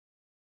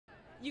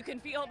You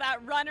can feel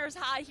that runner's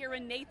high here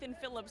in Nathan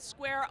Phillips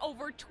Square.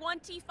 Over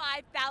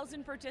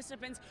 25,000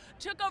 participants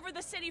took over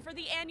the city for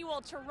the annual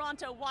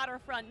Toronto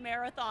Waterfront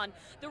Marathon.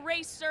 The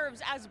race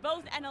serves as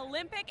both an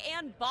Olympic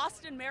and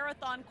Boston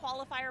Marathon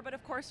qualifier, but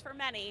of course for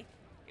many,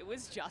 it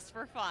was just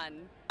for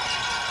fun.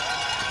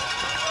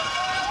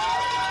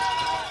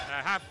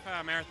 Half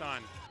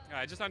marathon,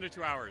 just under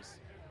 2 hours.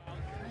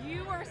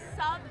 You were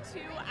sub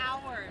 2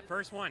 hours.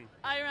 First one.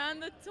 I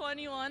ran the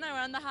 21, I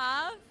ran the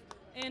half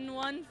in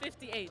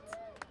 1:58.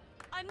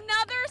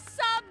 Another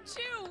sub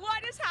 2.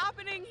 What is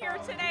happening here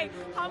today?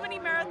 How many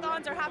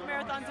marathons or half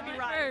marathons have you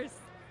run? First.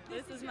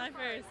 This is my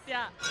first,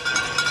 yeah.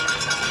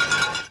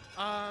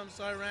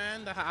 So I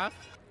ran the half,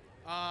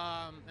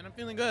 and I'm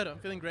feeling good. I'm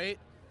feeling great.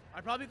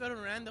 I probably could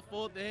have ran the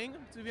full thing,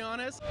 to be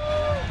honest.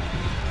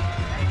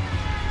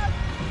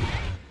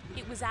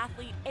 It was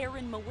athlete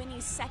Erin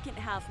Mawhinney's second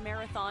half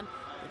marathon,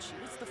 but she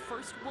was the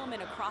first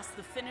woman across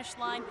the finish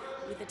line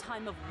with a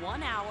time of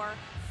 1 hour,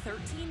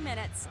 13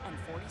 minutes, and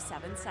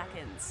 47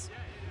 seconds.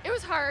 It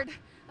was hard.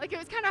 It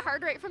was kind of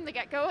hard right from the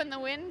get-go, and the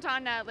wind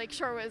on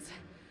Lakeshore was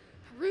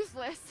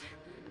ruthless.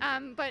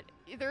 But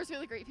there was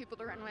really great people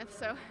to run with,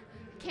 so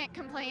can't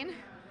complain.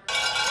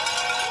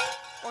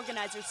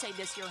 Organizers say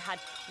this year had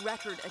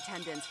record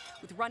attendance,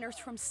 with runners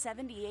from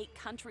 78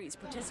 countries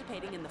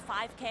participating in the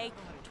 5K,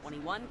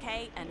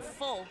 21K, and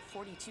full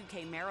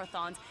 42K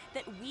marathons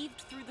that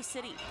weaved through the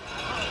city.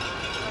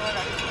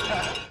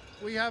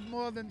 We have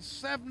more than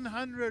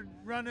 700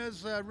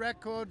 runners, a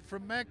record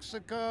from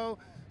Mexico,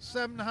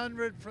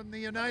 700 from the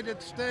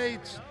United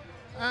States,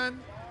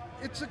 and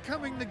it's a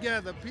coming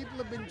together. People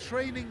have been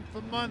training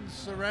for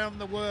months around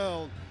the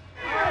world.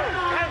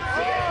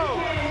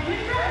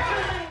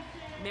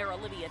 Mayor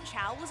Olivia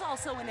Chow was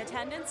also in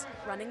attendance,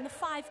 running the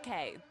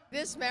 5K.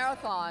 This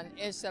marathon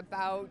is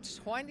about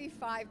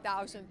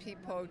 25,000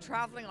 people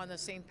traveling on the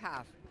same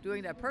path,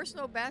 doing their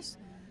personal best,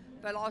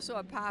 but also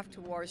a path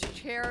towards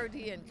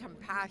charity and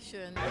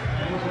compassion.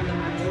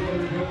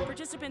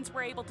 Participants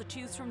were able to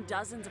choose from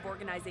dozens of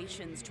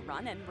organizations to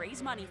run and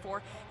raise money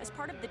for as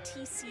part of the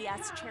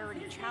TCS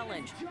Charity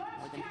Challenge.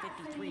 More than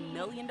 $53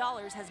 million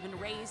has been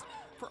raised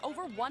for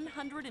over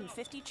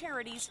 150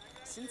 charities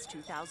since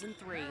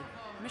 2003.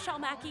 Michelle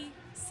Mackey,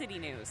 City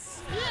News.